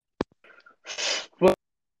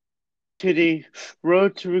to the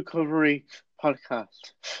Road to Recovery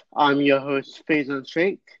podcast. I'm your host, Faison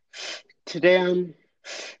Sheikh. Today I'm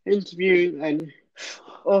interviewing an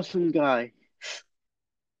awesome guy,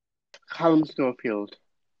 Callum Schofeild.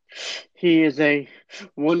 He is a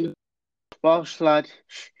wonderful Welsh lad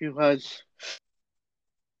who has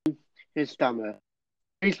his stammer.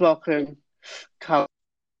 Please welcome Callum.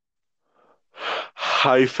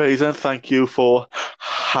 Hi, Faison. Thank you for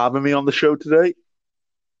having me on the show today.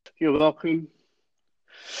 You're welcome.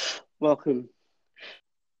 Welcome.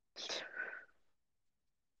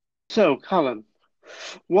 So, Callum,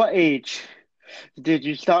 what age did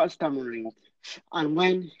you start stammering, and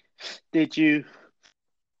when did you?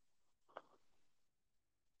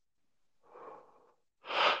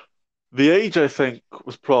 The age, I think,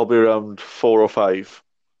 was probably around 4 or 5,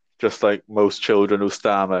 just like most children who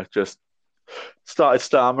stammer, just started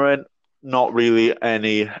stammering, not really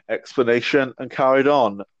any explanation, and carried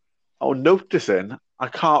on. I was noticing I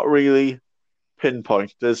can't really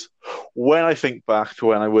pinpoint. There's when I think back to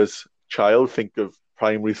when I was a child, think of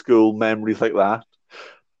primary school memories like that,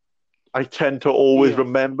 I tend to always Yeah.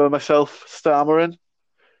 remember myself stammering,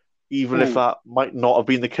 even if Mm. that might not have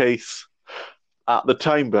been the case at the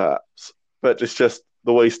time, perhaps, but it's just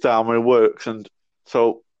the way stammering works. And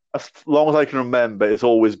so, as long as I can remember, it's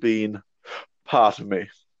always been part of me.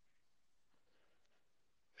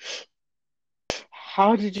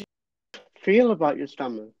 How did you feel about your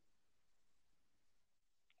stammer?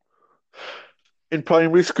 In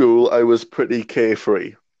primary school, I was pretty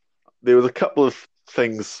carefree. There was a couple of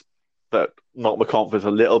things that knocked my confidence a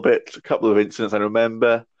little bit, a couple of incidents I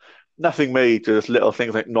remember. Nothing major, just little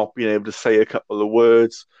things like not being able to say a couple of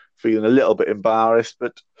words, feeling a little bit embarrassed.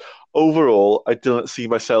 But overall, I didn't see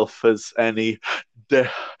myself as any di-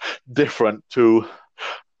 different to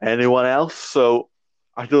anyone else. So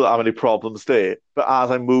I don't have any problems there. But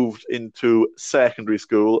as I moved into secondary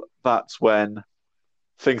school, that's when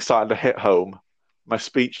things started to hit home. My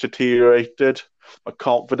speech deteriorated, my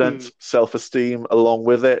confidence, Mm. self esteem along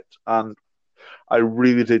with it. And I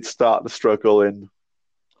really did start to struggle in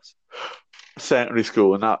secondary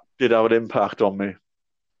school, and that did have an impact on me.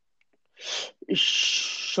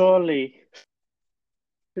 Surely,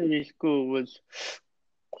 secondary school was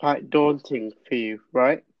quite daunting for you,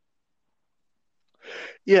 right?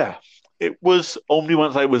 Yeah, it was only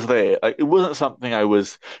once I was there. It wasn't something I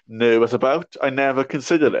was nervous about. I never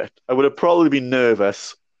considered it. I would have probably been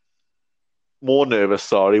more nervous,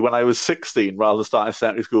 sorry, when I was 16 rather than starting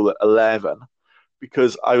secondary school at 11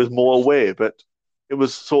 because I was more aware. But it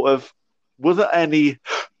was sort of, wasn't any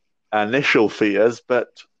initial fears,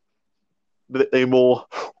 but they more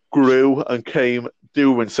grew and came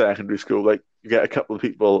during secondary school. Like you get a couple of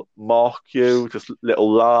people mock you, just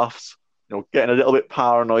little laughs, getting a little bit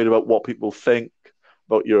paranoid about what people think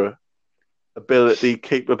about your ability,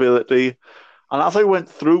 capability. And as I went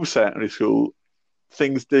through secondary school,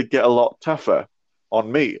 things did get a lot tougher on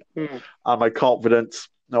me. Mm. And my confidence,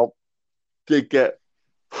 did get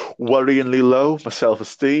worryingly low. My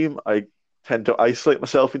self-esteem, I tend to isolate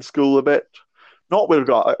myself in school a bit. Not with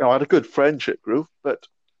regard, I had a good friendship group, but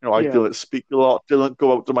I Yeah, didn't speak a lot, didn't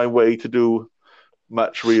go out to my way to do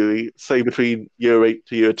much really. Say between year 8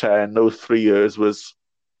 to year 10, those 3 years was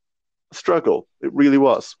a struggle. It really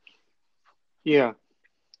was. yeah.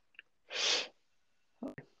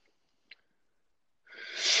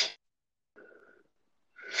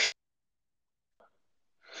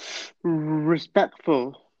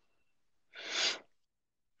 Respectful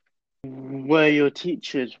were your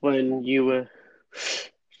teachers when you were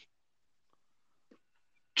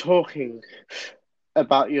talking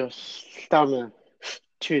about your stammer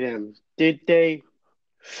to them? Did they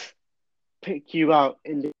pick you out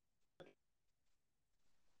in the?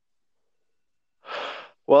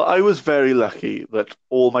 Well, I was very lucky that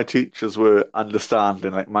all my teachers were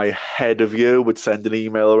understanding. Like my head of year would send an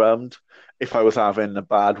email around if I was having a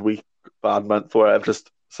bad week, bad month, or whatever, just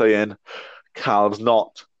saying Cal's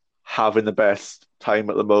not having the best time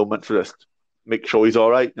at the moment. So just make sure he's all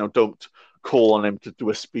right. Don't call on him to do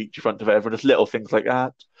a speech in front of everyone. Just little things like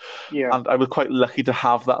that. Yeah. And I was quite lucky to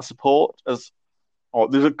have that support. There's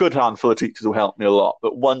a good handful of teachers who helped me a lot,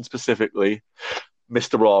 but one specifically,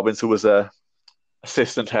 Mr. Robbins, who was a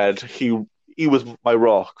assistant head, he was my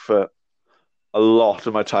rock for a lot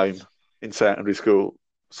of my time in secondary school.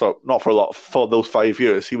 So not for a lot, for those 5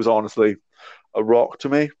 years, he was honestly a rock to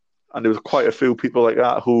me. And there was quite a few people like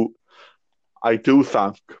that who I do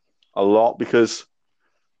thank a lot because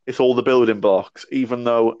it's all the building blocks. Even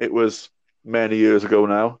though it was many years ago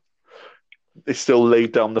now, they still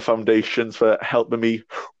laid down the foundations for helping me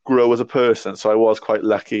grow as a person. So I was quite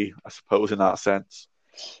lucky, I suppose, in that sense.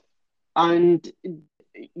 And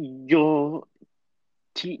your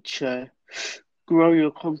teacher grow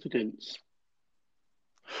your confidence?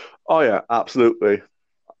 Oh yeah, absolutely.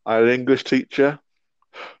 I had an English teacher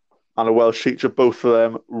and a Welsh teacher. Both of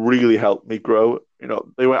them really helped me grow.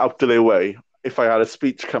 They went out of their way. If I had a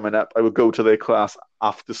speech coming up, I would go to their class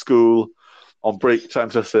after school on break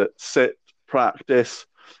times just to sit, practice,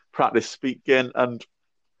 practice speaking. And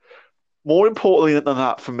more importantly than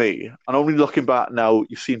that for me, and only looking back now,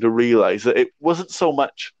 you seem to realize that it wasn't so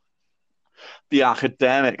much the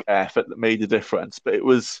academic effort that made the difference, but it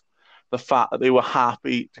was the fact that they were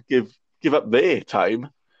happy to give up their time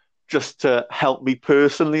just to help me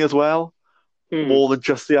personally as well, Hmm. more than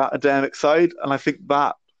just the academic side. And I think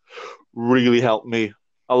that really helped me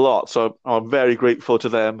a lot. So I'm very grateful to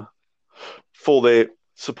them for their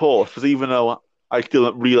support. Because even though I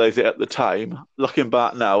didn't realize it at the time, looking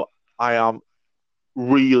back now, I am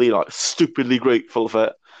really like stupidly grateful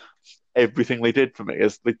for everything they did for me.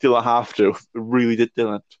 As they didn't have to, they really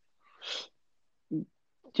didn't.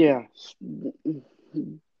 Yes,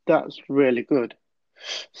 that's really good.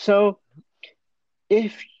 So,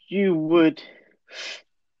 if you would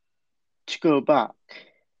to go back,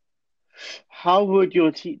 how would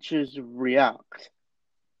your teachers react?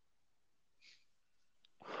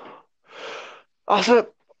 That's a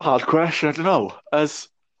hard question. I don't know. As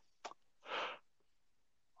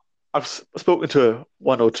I've spoken to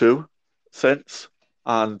one or two since,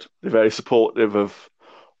 and they're very supportive of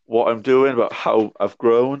what I'm doing, about how I've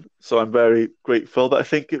grown. So I'm very grateful. But I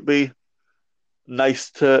think it'd be nice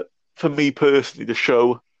for me personally,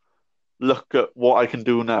 to look at what I can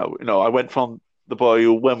do now. I went from the boy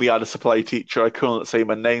who, when we had a supply teacher, I couldn't say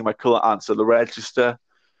my name, I couldn't answer the register,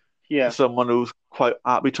 to Yeah, someone who's quite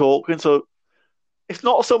happy talking. So it's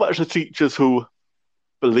not so much the teachers who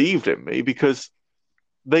believed in me, because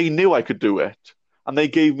they knew I could do it and they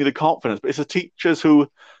gave me the confidence. But it's the teachers who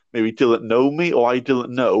maybe didn't know me, or I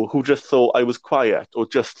didn't know, who just thought I was quiet, or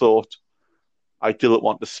just thought I didn't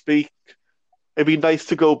want to speak. It'd be nice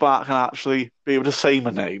to go back and actually be able to say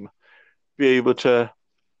my name, be able to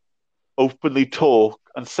openly talk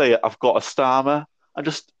and say I've got a stammer, and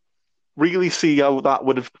just really see how that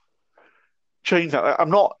would have changed. I'm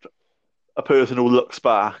not a person who looks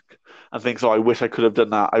back and thinks, "Oh, I wish I could have done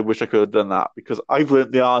that. I wish I could have done that," because I've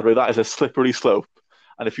learned the hard way that is a slippery slope.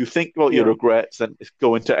 And if you think about your yeah, regrets, then it's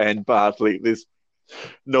going to end badly. There's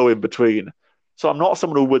no in between. So I'm not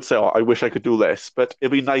someone who would say, "Oh, I wish I could do this," but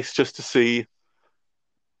it'd be nice just to see,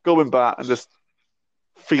 going back and just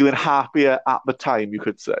feeling happier at the time, you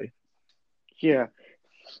could say. yeah.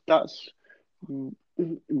 That's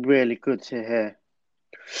really good to hear.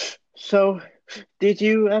 So, did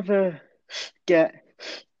you ever get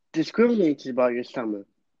discriminated about your stammer?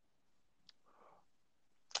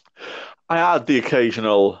 I had the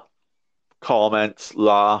occasional comments,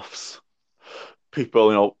 laughs,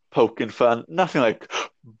 people, poking fun. Nothing like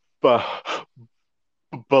bu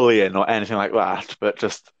bullying or anything like that, but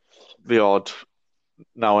just the odd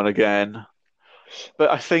now and again. But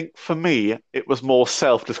I think for me, it was more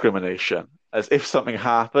self-discrimination. As if something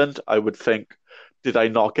happened, I would think, did I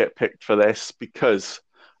not get picked for this because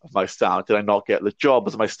of my stammer? Did I not get the job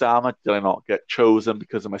as my stammer? Did I not get chosen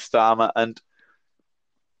because of my stammer? And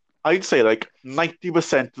I'd say like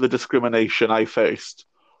 90% of the discrimination I faced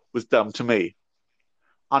was down to me.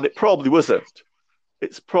 And it probably wasn't.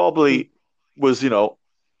 It's Hmm. probably was,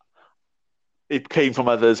 it came from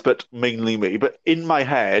others, but mainly me. But in my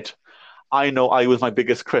head, I know I was my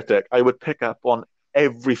biggest critic. I would pick up on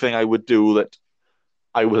everything I would do that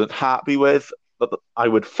I wasn't happy with, that I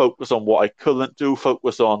would focus on what I couldn't do,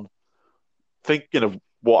 focus on thinking of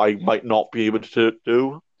what I might not be able to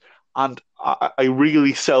do. And I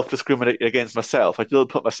really self discriminated against myself. I didn't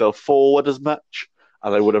put myself forward as much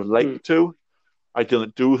as I would have Hmm. liked to. I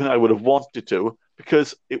didn't do anything I would have wanted to,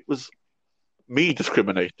 because it was me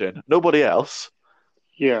discriminating, nobody else.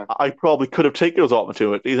 Yeah. I probably could have taken those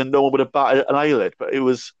opportunities and no one would have batted an eyelid, but it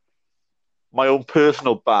was my own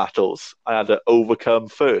personal battles I had to overcome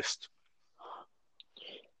first.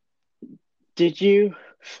 Did you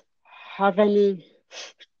have any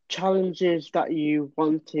challenges that you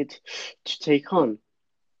wanted to take on?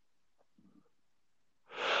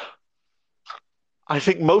 I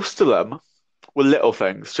think most of them were little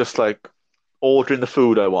things, just like ordering the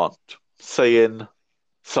food I want, saying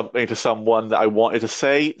something to someone that I wanted to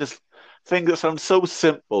say. Just things that sound so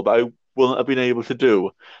simple, but I wouldn't have been able to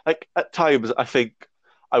do. Like at times, I think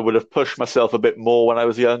I would have pushed myself a bit more when I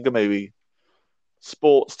was younger, maybe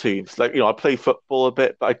sports teams. Like, I play football a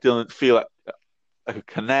bit, but I didn't feel like I could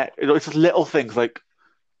connect. It's just little things like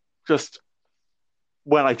just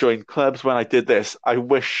when I joined clubs, when I did this, I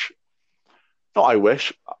wish not I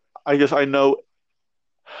wish. I know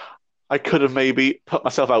I could have maybe put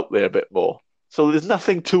myself out there a bit more. So there's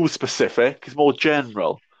nothing too specific. It's more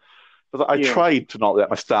general. But I Yeah, tried to not let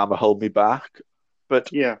my stammer hold me back,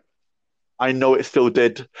 but yeah. I know it still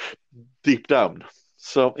did deep down.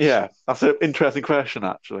 So yeah, that's an interesting question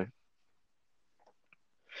actually.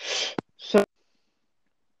 So,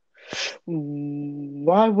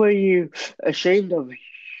 why were you ashamed of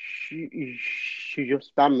your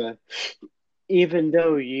stammer, even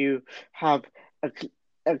though you have ac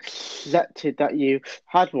accepted that you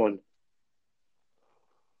had one?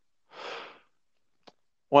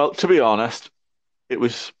 Well, to be honest, it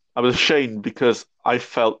was I was ashamed because I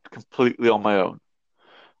felt completely on my own.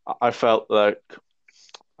 I felt like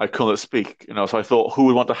I couldn't speak, so I thought, who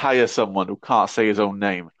would want to hire someone who can't say his own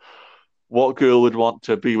name? What girl would want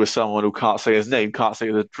to be with someone who can't say his name, can't say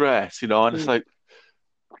his address, And it's Mm, like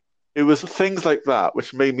it was things like that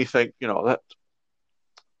which made me think, that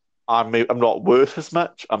I'm not worth as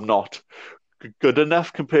much. I'm not good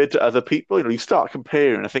enough compared to other people. You start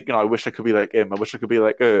comparing. I think, I wish I could be like him. I wish I could be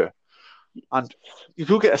like her. And you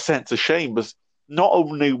do get a sense of shame because not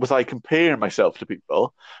only was I comparing myself to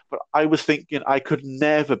people, but I was thinking I could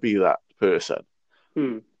never be that person,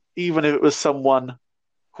 mm, even if it was someone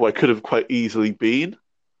who I could have quite easily been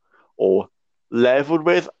or leveled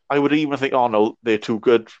with. I would even think, oh no, they're too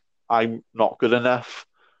good. I'm not good enough.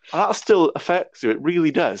 And that still affects you. It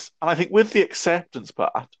really does. And I think with the acceptance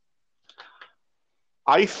part,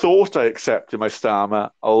 I thought I accepted my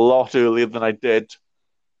stammer a lot earlier than I did,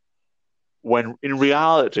 when in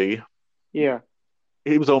reality, yeah,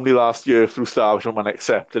 it was only last year through Starship when I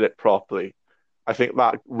accepted it properly. I think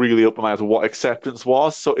that really opened my eyes to what acceptance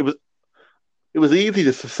was. So it was easy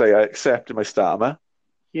just to say I accepted my stammer,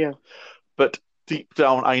 yeah, but deep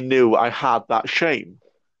down I knew I had that shame.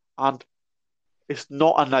 And it's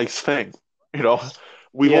not a nice thing. You know,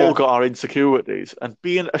 we've all yeah, got our insecurities, and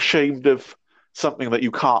being ashamed of something that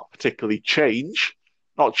you can't particularly change,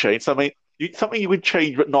 not change, something you would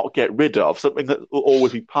change but not get rid of, something that will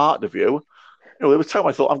always be part of you. There was time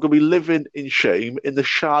I thought I'm going to be living in shame in the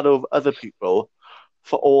shadow of other people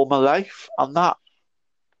for all my life, and that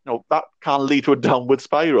can lead to a downward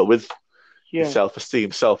spiral with your yeah.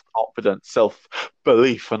 self-esteem, self-confidence,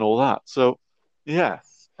 self-belief, and all that. So, yeah,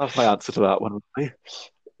 that's my answer to that one. Really.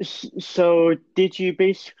 So, did you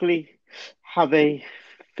basically have a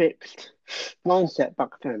fixed mindset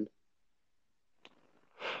back then?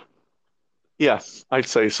 Yeah, I'd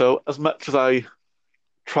say so. As much as I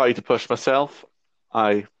try to push myself,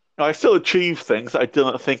 I still achieved things that I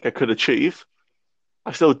didn't think I could achieve.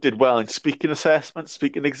 I still did well in speaking assessments,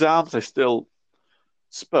 speaking exams. I still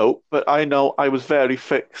spoke, but I know I was very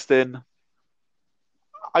fixed in.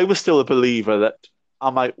 I was still a believer that I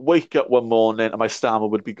might wake up one morning and my stammer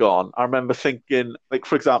would be gone. I remember thinking, like,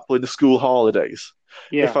 for example, in the school holidays,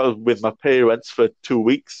 if Yeah, I was with my parents for 2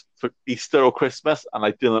 weeks for Easter or Christmas and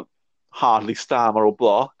I didn't hardly stammer or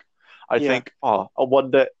block, I yeah, think, oh, I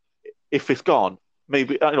wonder if it's gone.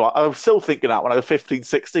 Maybe, I was still thinking that when I was 15,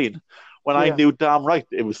 16, when I yeah, knew damn right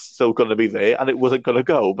it was still going to be there and it wasn't going to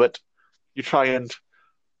go. But you try and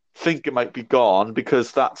think it might be gone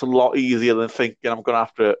because that's a lot easier than thinking I'm going to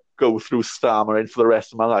have to go through stammering for the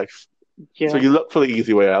rest of my life. So yeah, you look for the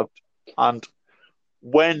easy way out. And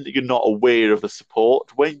when you're not aware of the support,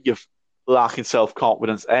 when you're lacking self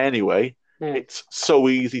confidence anyway, mm. it's so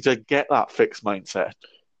easy to get that fixed mindset.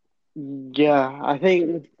 Yeah. I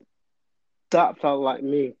think that felt like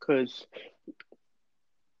me because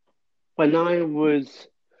when I was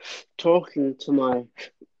talking to my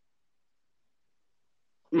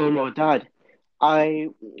mum or dad, I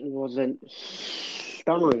wasn't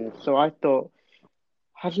stammering, so I thought,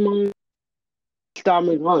 has my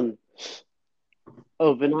stammer gone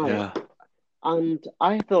overnight? Yeah. And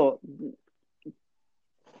I thought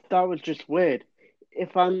that was just weird.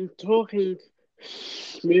 If I'm talking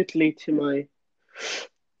smoothly to my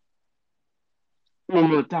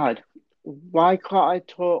mum or dad, why can't I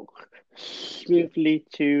talk smoothly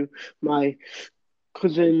to my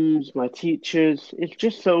cousins, my teachers? It's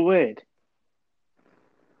just so weird.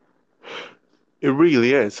 It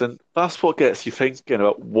really is. And that's what gets you thinking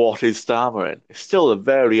about what is stammering. It's still a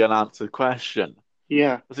very unanswered question.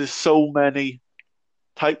 Yeah, Because there's so many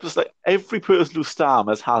types. Like every person who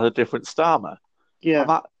stammers has a different stammer. And yeah,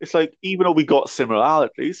 that it's like even though we got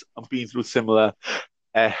similarities and been through similar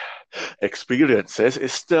uh, experiences,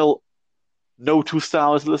 it's still no two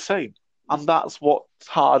stammers are the same. And that's what's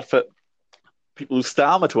hard for people who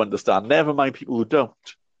stammer to understand, never mind people who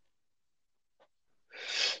don't.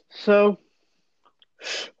 so,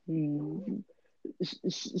 mm,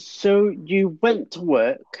 so you went to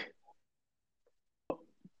work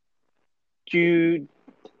you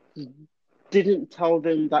didn't tell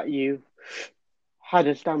them that you had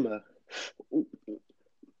a stammer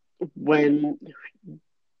when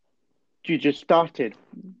you just started.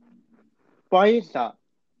 Why is that?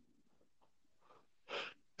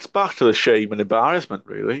 It's back to the shame and embarrassment,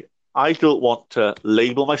 really. I don't want to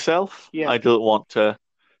label myself. Yeah, I don't want to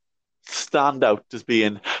stand out as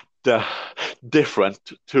being di different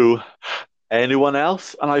to anyone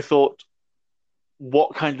else. And I thought,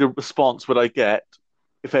 what kind of response would I get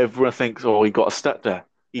if everyone thinks, oh, he got a stutter,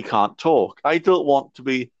 he can't talk? I don't want to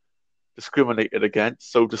be discriminated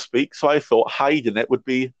against, so to speak. So I thought hiding it would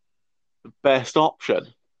be the best option.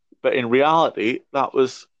 But in reality, that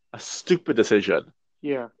was a stupid decision.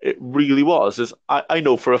 yeah, It really was. I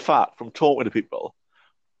know for a fact from talking to people,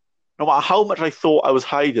 no matter how much I thought I was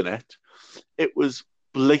hiding it, it was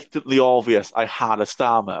blatantly obvious I had a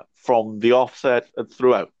stammer from the offset and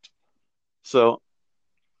throughout. So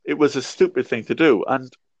it was a stupid thing to do.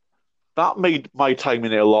 And that made my time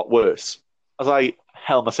in it a lot worse. As I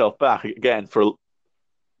held myself back again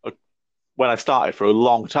when I started for a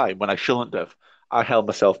long time, when I shouldn't have. I held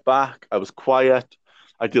myself back. I was quiet.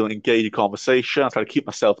 I didn't engage in conversation. I tried to keep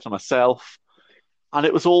myself to myself. And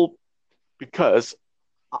it was all because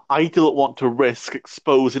I didn't want to risk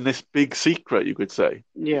exposing this big secret, you could say,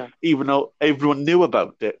 yeah, even though everyone knew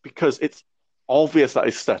about it, because it's obvious that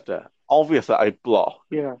I stutter, obvious that I block.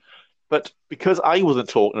 yeah, But because I wasn't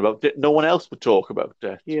talking about it, no one else would talk about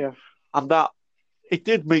it. yeah, And that it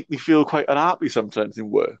did make me feel quite unhappy sometimes in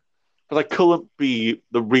work because I couldn't be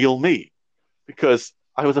the real me because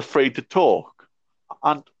I was afraid to talk.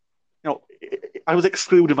 And, I was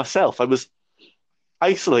excluding myself. I was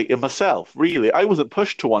isolating myself, really. I wasn't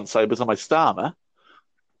pushed to one side because of my stammer.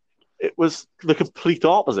 It was the complete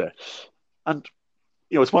opposite. And,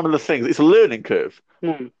 it's one of the things, it's a learning curve.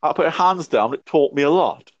 hmm, I put hands down, it taught me a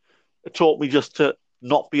lot. It taught me just to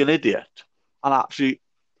not be an idiot and actually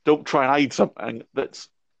don't try and hide something that's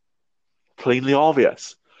plainly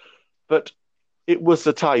obvious. But it was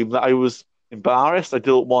the time that I was embarrassed. I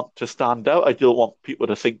didn't want to stand out. I didn't want people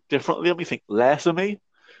to think differently of me, think less of me.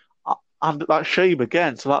 And that shame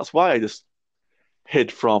again. So that's why I just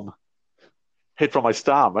hid from hid from my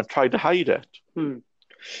stammer and tried to hide it. hmm.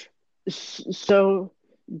 So,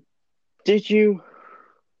 did you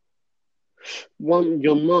want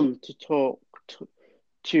your mum to talk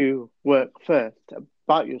to work first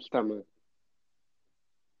about your stammer?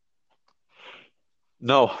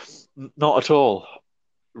 No, not at all,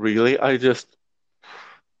 really. I don't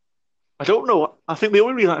know. I think the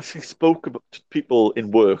only reason I actually spoke about, to people in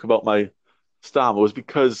work about my stammer was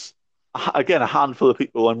because, again, a handful of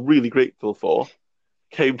people I'm really grateful for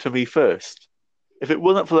came to me first. If it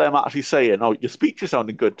wasn't for them actually saying, "Oh, your speech is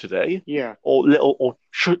sounding good today," Yeah, or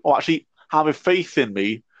actually having faith in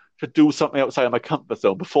me to do something outside of my comfort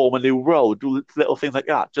zone, perform a new role, do little things like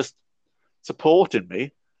that, just supporting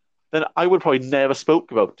me, then I would probably never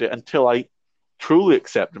spoke about it until I truly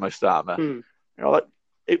accepted my stammer. hmm, Like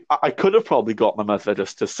I could have probably got my mother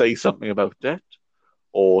just to say something about it,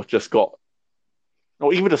 or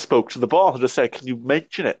or even just spoke to the boss and just said, "Can you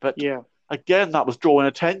mention it?" But yeah, again, that was drawing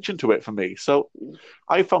attention to it for me. So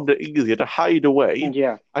I found it easier to hide away.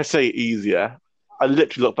 yeah, I say easier. I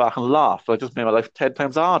literally look back and laugh. I just made my life 10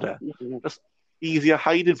 times harder. mhm, Just easier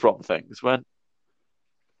hiding from things when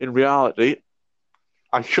in reality,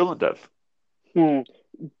 I shouldn't have. hmm.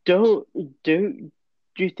 Don't do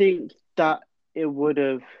do you think that it would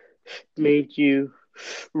have made you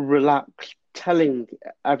relax telling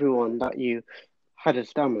everyone that you had a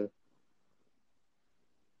stammer?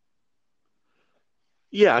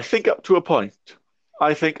 Yeah, I think up to a point.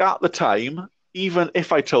 I think at the time, even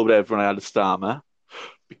if I told everyone I had a stammer,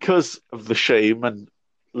 because of the shame and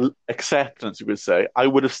acceptance, you could say, I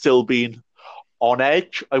would have still been on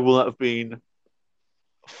edge. I wouldn't have been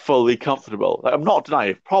fully comfortable. Like, I'm not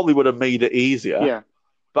denying it probably would have made it easier, Yeah,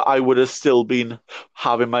 but I would have still been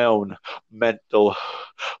having my own mental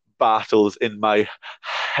battles in my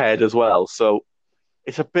head as well. So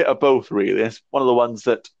it's a bit of both, really. It's one of the ones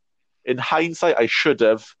that, in hindsight, I should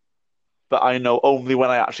have, but I know only when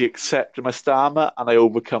I actually accepted my stammer and I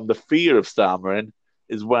overcome the fear of stammering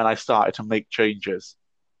is when I started to make changes.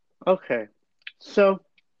 okay. So,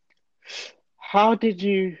 how did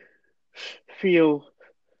you feel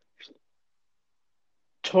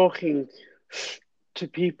talking to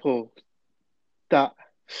people that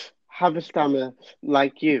have a stammer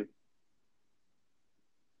like you?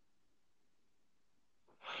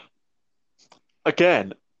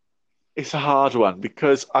 Again, it's a hard one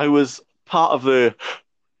because I was part of the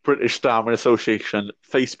British Stammering Association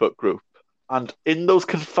Facebook group. And in those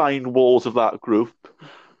confined walls of that group,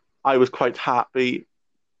 I was quite happy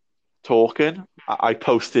talking. I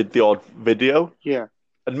posted the odd video. Yeah.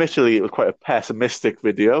 Admittedly, it was quite a pessimistic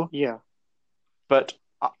video, Yeah. but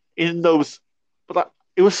in those, but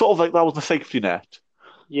it was sort of like that was the safety net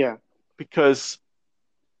Yeah. because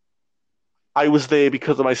I was there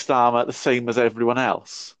because of my stammer, the same as everyone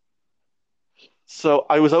else. So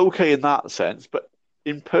I was okay in that sense, but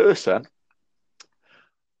in person,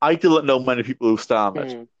 I didn't know many people who stammered.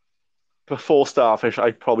 Mm. Before Starfish,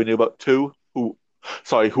 I probably knew about two who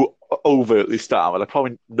overtly stammered. I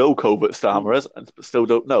probably know covert Mm. stammerers and still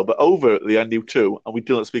don't know, but overtly I knew two, and we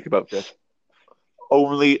didn't speak about it.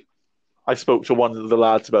 Only I spoke to one of the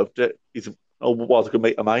lads about it. Was a good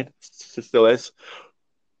mate of mine, still is.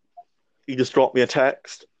 He just dropped me a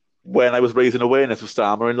text when I was raising awareness of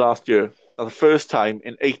stammering last year. And the first time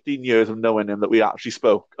in 18 years of knowing him that we actually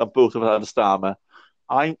spoke, and both of us had a stammer.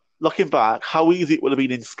 I'm looking back, how easy it would have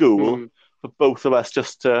been in school Mm. for both of us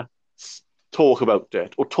just to talk about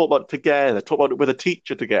it or talk about it together, talk about it with a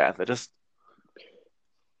teacher together. Just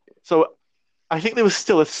so I think there was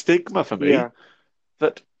still a stigma for me Yeah.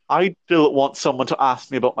 that I didn't want someone to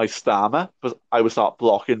ask me about my stammer because I would start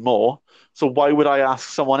blocking more. So why would I ask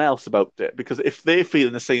someone else about it? Because if they're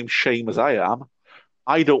feeling the same shame as I am,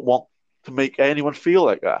 I don't want to make anyone feel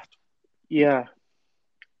like that. Yeah.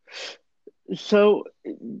 So,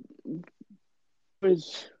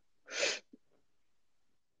 was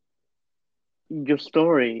your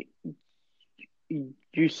story?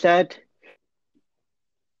 You said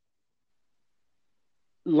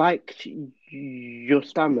liked your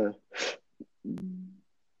stammer.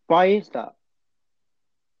 Why is that?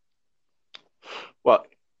 Well,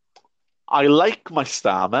 I like my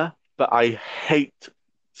stammer, but I hate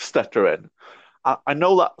stuttering. I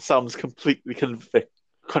know that sounds completely Mm.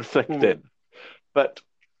 conflicting, but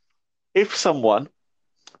if someone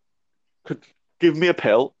could give me a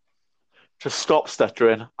pill to stop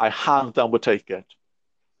stuttering, I hands down would take it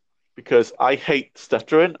because I hate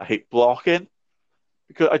stuttering, I hate blocking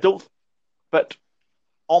because I don't. But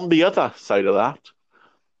on the other side of that,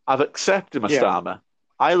 I've accepted my Yeah. stammer.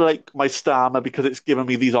 I like my stammer because it's given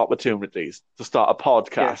me these opportunities to start a Yeah.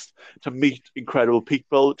 podcast, to meet incredible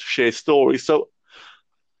people, to share stories. So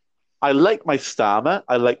I like my stammer.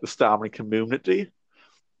 I like the stammering community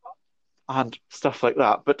and stuff like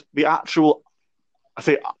that. But the actual, I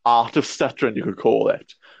say, art of stuttering, you could call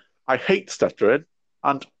it. I hate stuttering.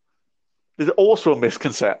 And there's also a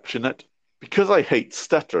misconception that because I hate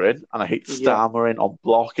stuttering and I hate Yeah. stammering or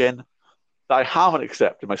blocking, that I haven't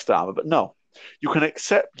accepted my stammer. But no, you can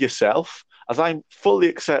accept yourself as I'm fully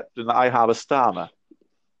accepting that I have a stammer.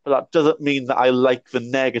 But that doesn't mean that I like the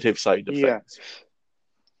negative side of Yeah. things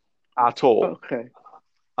at all. Okay.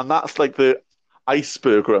 And that's like the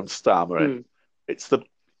iceberg around stammering. Mm. It's the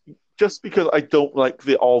just because I don't like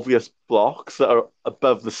the obvious blocks that are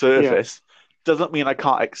above the Yeah. surface doesn't mean I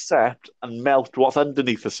can't accept and melt what's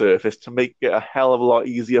underneath the surface to make it a hell of a lot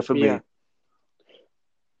easier for Yeah.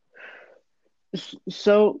 me.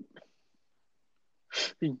 So,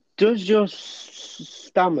 does your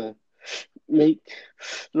stammer make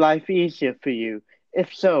life easier for you?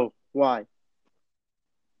 If so, why?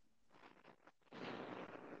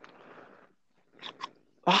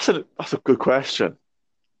 That's a good question.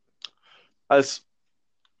 As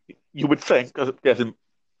you would think, as guessing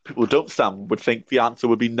people who don't stammer would think the answer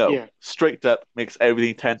would be no. Yeah. Straight up makes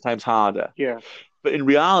everything 10 times harder. Yeah. But in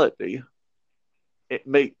reality,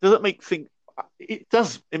 doesn't make things it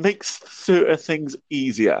does. It makes certain things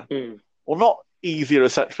easier. Mm. Well, not easier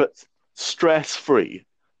as such, but stress free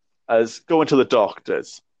as going to the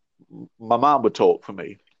doctors. My mum would talk for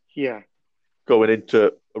me. Yeah. Going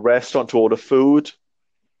into a restaurant to order food,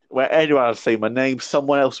 where anyone would say my name,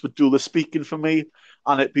 someone else would do the speaking for me,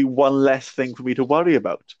 and it'd be one less thing for me to worry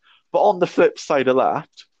about. But on the flip side of that,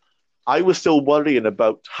 I was still worrying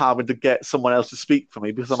about having to get someone else to speak for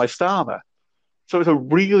me because of my stammer. So it's a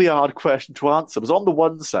really hard question to answer. Because on the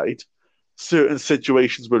one side, certain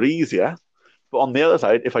situations were easier, but on the other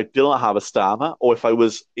side, if I didn't have a stammer or if I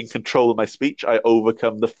was in control of my speech, I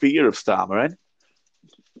overcome the fear of stammering,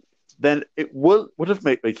 then it would have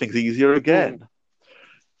made things easier Mm. again.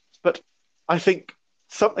 But I think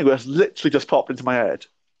something that's literally just popped into my head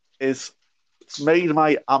is it's made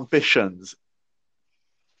my ambitions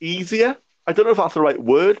easier. I don't know if that's the right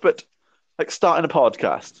word, but like starting a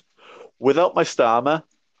podcast. Without my stammer,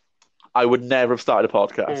 I would never have started a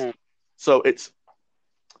podcast. Mm. So it's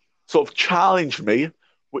sort of challenged me,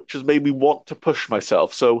 which has made me want to push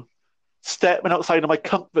myself. So stepping outside of my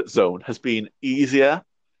comfort zone has been easier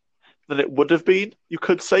than it would have been, you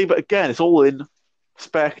could say. But again, it's all in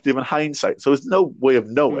perspective and hindsight. So there's no way of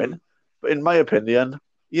Mm. knowing. But in my opinion,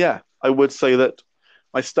 yeah, I would say that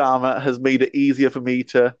my stamina has made it easier for me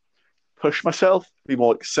to push myself, be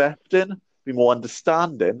more accepting, be more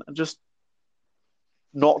understanding, and just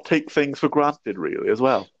not take things for granted, really, as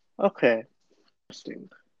well. Okay, interesting.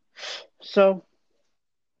 So,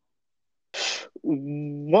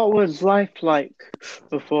 what was life like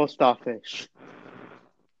before Starfish?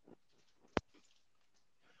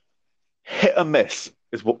 Hit and miss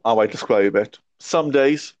is how I describe it. Some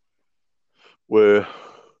days were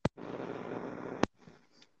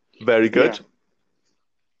very Yeah, good,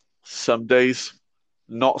 some days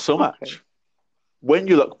not so okay. much. When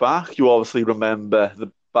you look back, you obviously remember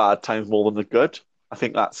the bad times more than the good. I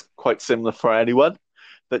think that's quite similar for anyone,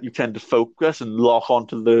 that you tend to focus and lock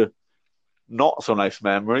onto the not so nice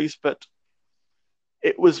memories. But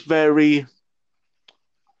it was very,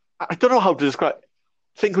 I don't know how to describe,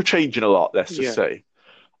 things were changing a lot, let's just Yeah, say.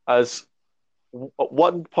 As at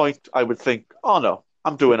one point, I would think, oh no,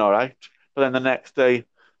 I'm doing all right. But then the next day,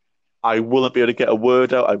 I wouldn't be able to get a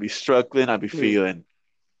word out. I'd be struggling. I'd be mm, feeling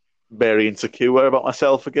very insecure about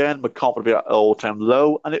myself again. My confidence would be at an all-time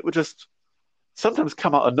low, and it would just sometimes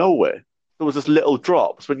come out of nowhere. There was just little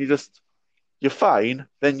drops when you're fine,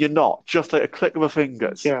 then you're not, just like a click of a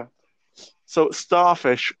fingers. yeah, So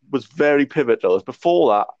Starfish was very pivotal.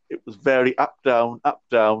 Before that, it was very up, down,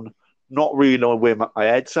 not really knowing where my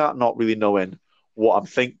head's at, not really knowing what I'm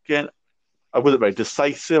thinking. I wasn't very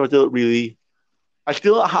decisive. I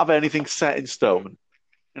still don't have anything set in stone.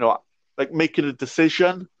 You know, like making a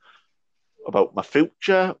decision about my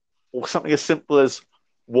future or something as simple as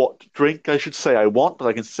what drink I should say I want, but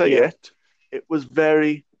I can say yeah. it. It was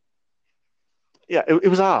very, yeah, it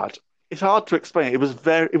was hard. It's hard to explain. It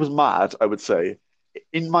was mad, I would say.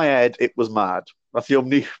 In my head, it was mad. That's the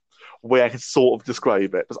only way I can sort of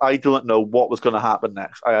describe it, because I didn't know what was going to happen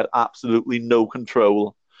next. I had absolutely no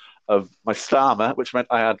control of my stamina, which meant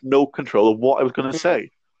I had no control of what I was going to Mm,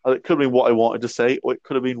 say. It could have been what I wanted to say, or it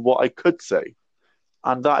could have been what I could say.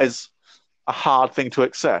 And that is a hard thing to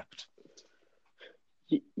accept.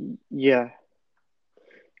 yeah,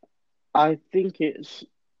 I think it's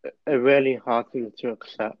a really hard thing to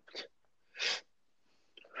accept.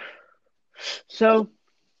 So,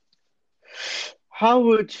 how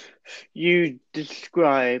would you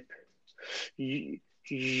describe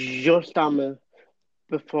your stammer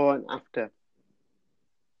before and after?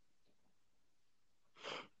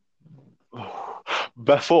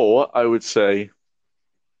 Before, I would say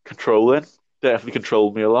controlling definitely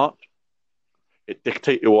controlled me a lot. It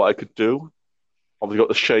dictated what I could do. Obviously, got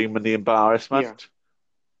the shame and the Yeah, embarrassment,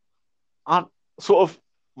 and sort of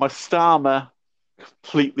my stamina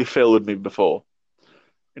completely failed me before.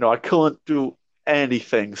 I couldn't do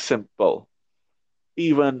anything simple.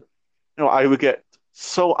 Even, I would get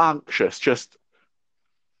so anxious just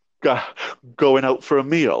go, going out for a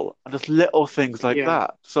meal and just little things like yeah,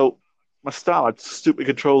 that. So my stamina had stupid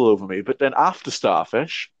control over me. But then after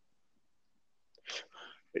Starfish,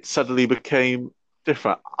 it suddenly became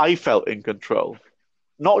different. I felt in control,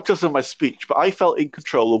 not just of my speech, but I felt in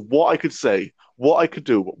control of what I could say, what I could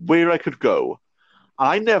do, where I could go. And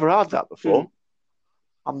I never had that mm, before.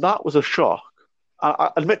 And that was a shock.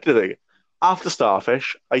 Admittedly, after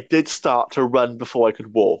Starfish, I did start to run before I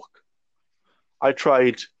could walk. I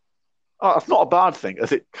tried, oh, that's not a bad thing,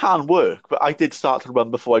 as it can work, but I did start to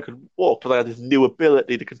run before I could walk, but I had this new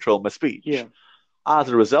ability to control my speech. yeah, As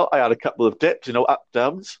a result, I had a couple of dips, up,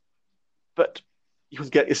 downs, but you can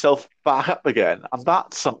get yourself back up again. And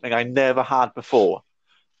that's something I never had before.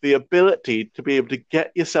 The ability to be able to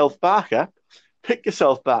get yourself back up, pick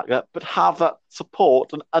yourself back up, but have that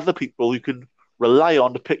support and other people you can rely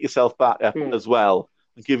on to pick yourself back up mm, as well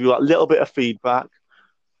and give you that little bit of feedback,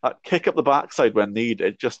 that kick up the backside when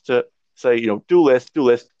needed, just to say, do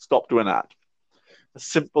this, stop doing that. As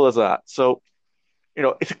simple as that. So,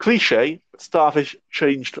 it's a cliche, but Starfish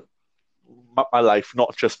changed my life,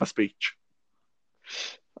 not just my speech.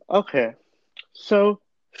 okay. So,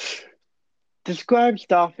 describe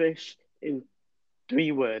starfish in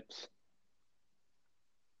 3 words.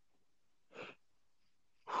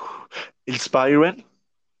 Inspiring,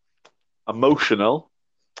 emotional,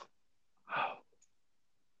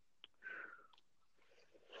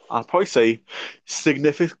 I'd probably say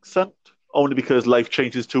significant, only because life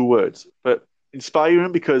changes 2 words, but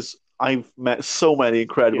inspiring because I've met so many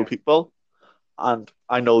incredible Yeah, people and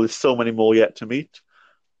I know there's so many more yet to meet.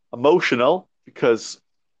 Emotional because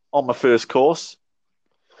on my first course,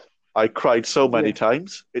 I cried so many yeah,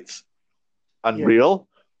 times. It's yeah, unreal.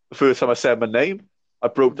 The first time I said my name, I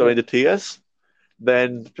broke down yeah, into tears.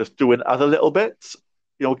 Then just doing other little bits,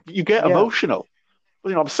 you get yeah, emotional.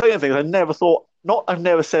 But, I'm saying things I never thought not I've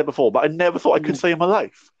never said before, but I never thought I could Mm, say in my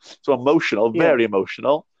life. So emotional, yeah, very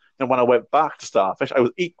emotional. And when I went back to Starfish, I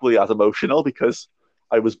was equally as emotional because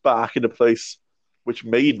I was back in a place which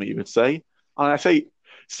made me, you could say. And I say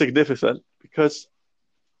significant because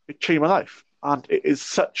it changed my life. And it is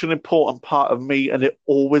such an important part of me, and it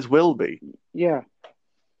always will be. yeah.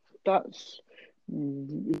 That's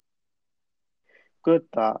good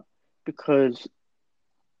that because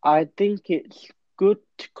I think it's good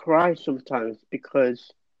to cry sometimes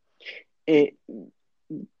because it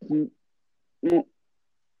m- m-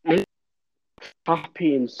 makes you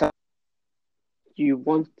happy inside. You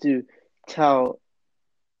want to tell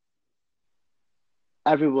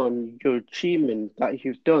everyone your achievement that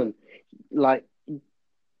you've done. Like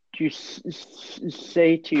you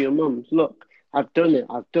say to your mum, "Look, I've done it.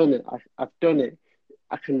 I've done it. I've done it.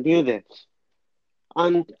 I can do this."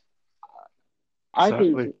 And I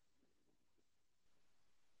think Exactly.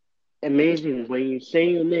 amazing when you say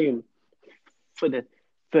your name for the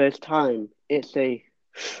first time. It's a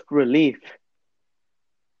relief.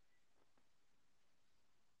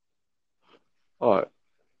 Oh,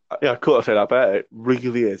 yeah, I couldn't say that better. It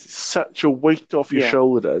really is. It's such a weight off your Yeah,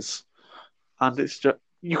 shoulders. And it's just,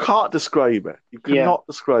 you can't describe it. You yeah, cannot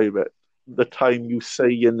describe it the time you say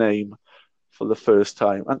your name for the first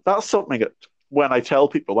time. And that's something that when I tell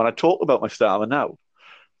people, when I talk about my stamina now,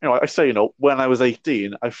 I say, when I was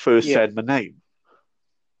 18, I first yeah, said my name.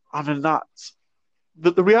 And then that's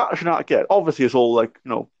the reaction I get. Obviously, it's all like,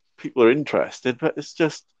 people are interested, but it's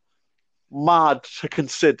just mad to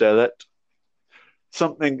consider that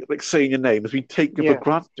something like saying your name has been taken for yeah,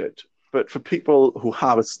 granted. But for people who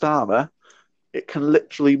have a stammer, it can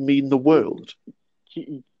literally mean the world.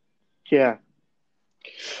 yeah.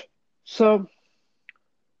 So,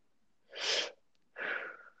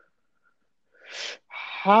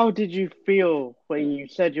 how did you feel when you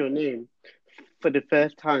said your name for the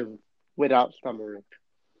first time without stammering?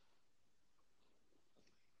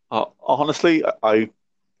 Honestly, I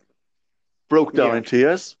broke down Yeah, in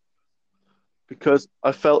tears because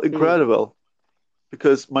I felt mm, incredible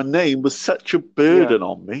because my name was such a yeah, burden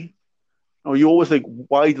on me. You always think,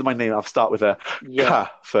 why did my name have to start with a yeah, K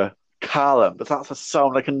for Callum? But that's a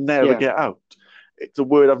sound I can never yeah, get out. It's a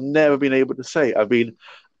word I've never been able to say. I've been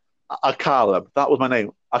a Callum. That was my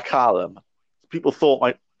name, a Callum. People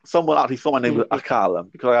thought someone actually thought my name was a Callum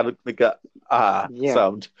because I had to make a yeah,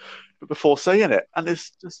 sound before saying it. And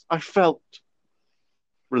it's just, I felt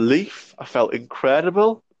relief. I felt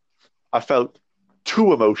incredible. I felt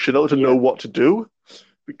too emotional to know yeah, what to do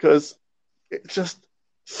because it's just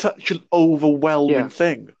such an overwhelming yeah,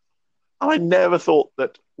 thing. And I never thought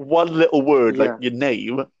that one little word like yeah, your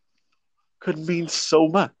name could mean so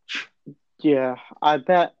much. yeah. I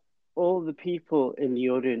bet all the people in the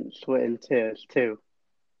audience were in tears too.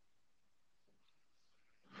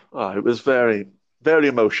 It was very, very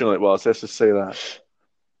emotional. It was. Let's just say that.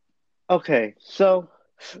 Okay, so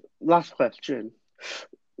last question.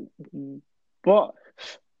 What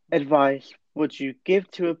advice would you give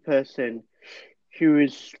to a person who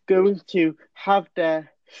is going to have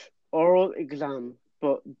their oral exam,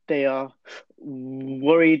 but they are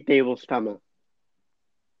worried they will stammer?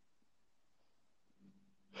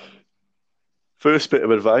 First bit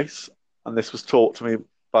of advice, and this was taught to me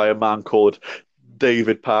by a man called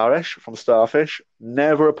David Parish from Starfish.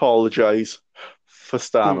 Never apologize for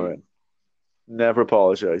Hmm. stammering. Never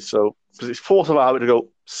apologize. So, because it's force of habit to go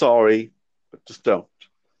sorry, but just don't.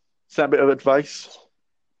 Second bit of advice: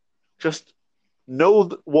 just know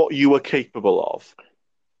what you are capable of.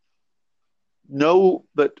 Know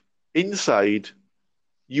that inside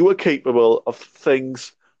you are capable of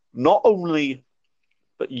things not only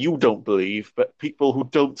that you don't believe, but people who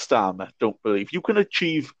don't stammer don't believe. You can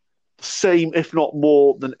achieve the same, if not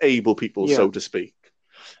more, than able people, Yeah, so to speak.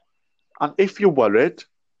 And if you're worried,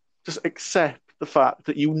 just accept the fact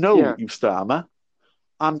that you know yeah, you stammer,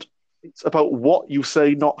 and it's about what you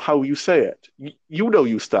say, not how you say it. You know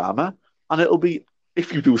you stammer, and it'll be,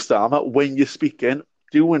 if you do stammer, when you're speaking,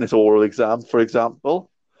 doing an oral exam, for example,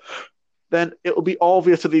 then it'll be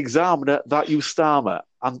obvious to the examiner that you stammer,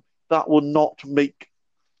 and that will not make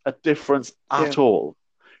a difference yeah, at all.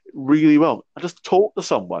 It really won't. And just talk to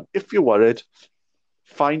someone. If you're worried,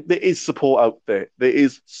 find there is support out there. There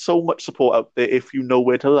is so much support out there if you know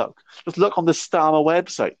where to look. Just look on the Stammer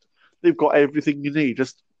website. They've got everything you need.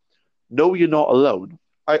 Just know you're not alone.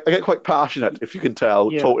 I get quite passionate, if you can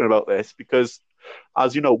tell, yeah, talking about this because,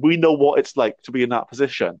 as you know, we know what it's like to be in that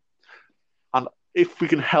position. And if we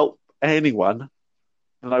can help anyone,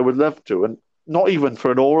 then I would love to. And not even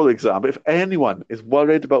for an oral exam, but if anyone is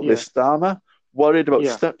worried about this yeah, stammer, worried about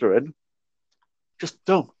yeah, stuttering, just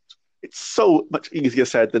don't. it's so much easier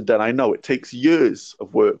said than done. I know it takes years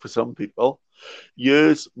of work for some people,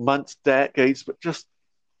 years, months, decades, but just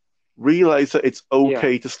realize that it's Yeah.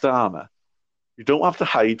 okay to stammer. You don't have to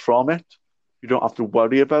hide from it. You don't have to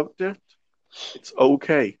worry about it. It's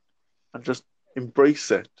okay. And just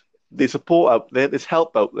embrace it. There's support out there, there's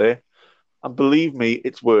help out there. And believe me,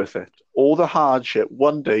 it's worth it. All the hardship,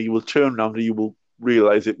 one day you will turn around and you will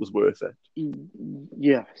realize it was worth it.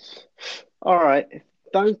 Yes. All right.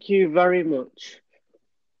 Thank you very much,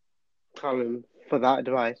 Callum, for that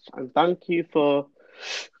advice. And thank you for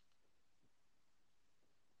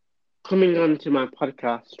coming on to my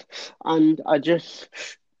podcast. And I just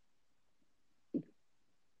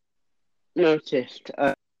noticed,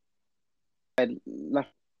 left,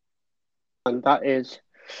 and that is,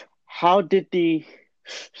 how did the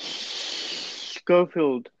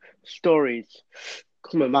Schofield stories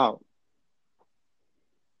come about?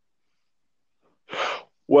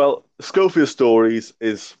 Well, Schofield Stories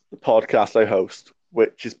is the podcast I host,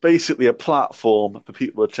 which is basically a platform for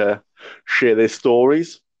people to share their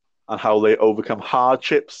stories and how they overcome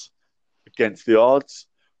hardships against the odds,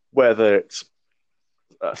 whether it's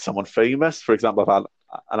someone famous. For example, I've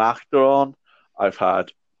had an actor on, I've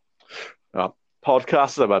had uh,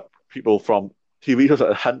 podcasts, I've had people from TV shows that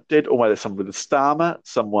are hunted, or whether it's someone with a stammer,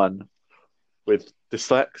 someone with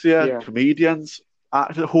dyslexia, Yeah. comedians,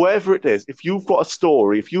 actors, whoever it is. If you've got a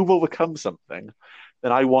story, if you've overcome something,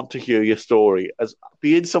 then I want to hear your story. As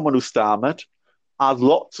being someone who stammered, as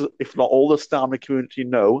lots, if not all, the stammering community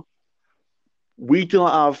know, we do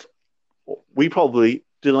not have, we probably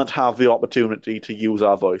didn't have the opportunity to use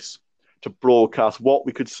our voice to broadcast what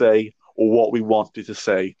we could say or what we wanted to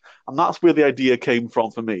say. And that's where the idea came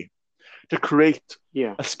from for me, to create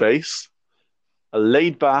Yeah. a space, a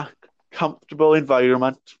laid back, comfortable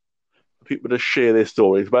environment for people to share their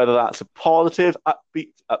stories, whether that's a positive,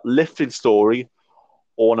 upbeat, uplifting story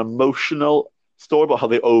or an emotional story about how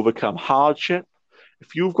they overcome hardship.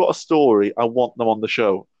 If you've got a story, I want them on the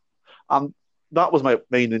show. And that was my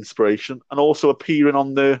main inspiration. And also appearing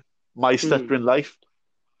on the My Mm, Stuttering Life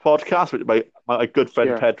podcast with my good friend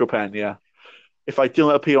yeah. Pedro Pena. If I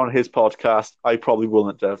didn't appear on his podcast, I probably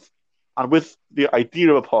wouldn't have. And with the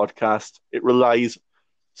idea of a podcast, it relies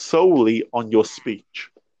solely on your speech,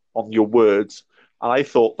 on your words. And I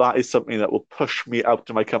thought that is something that will push me out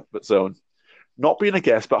of my comfort zone. Not being a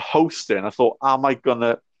guest, but hosting. I thought, am I going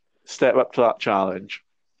to step up to that challenge?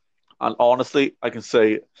 And honestly, I can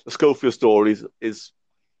say the Schofield Stories is,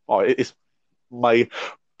 oh, it's my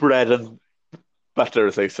bread and butter,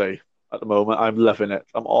 as they say at the moment. I'm loving it.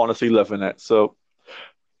 I'm honestly loving it. So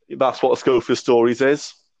that's what Schofield Stories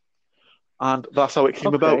is. And that's how it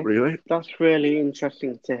came about, Okay. really. That's really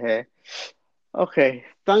interesting to hear. Okay.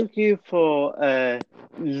 Thank you for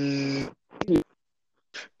the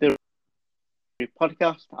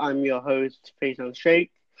podcast. I'm your host, Faisal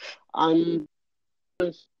Sheikh. And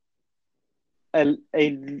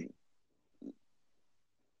a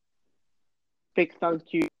big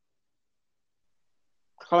thank you,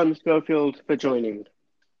 Callum Schofield, for joining.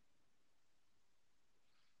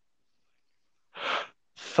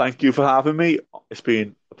 Thank you for having me. It's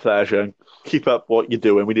been a pleasure. And keep up what you're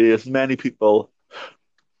doing. We need as many people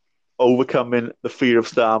overcoming the fear of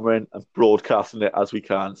stammering and broadcasting it as we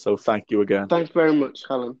can. So thank you again. Thanks very much,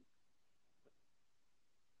 Callum.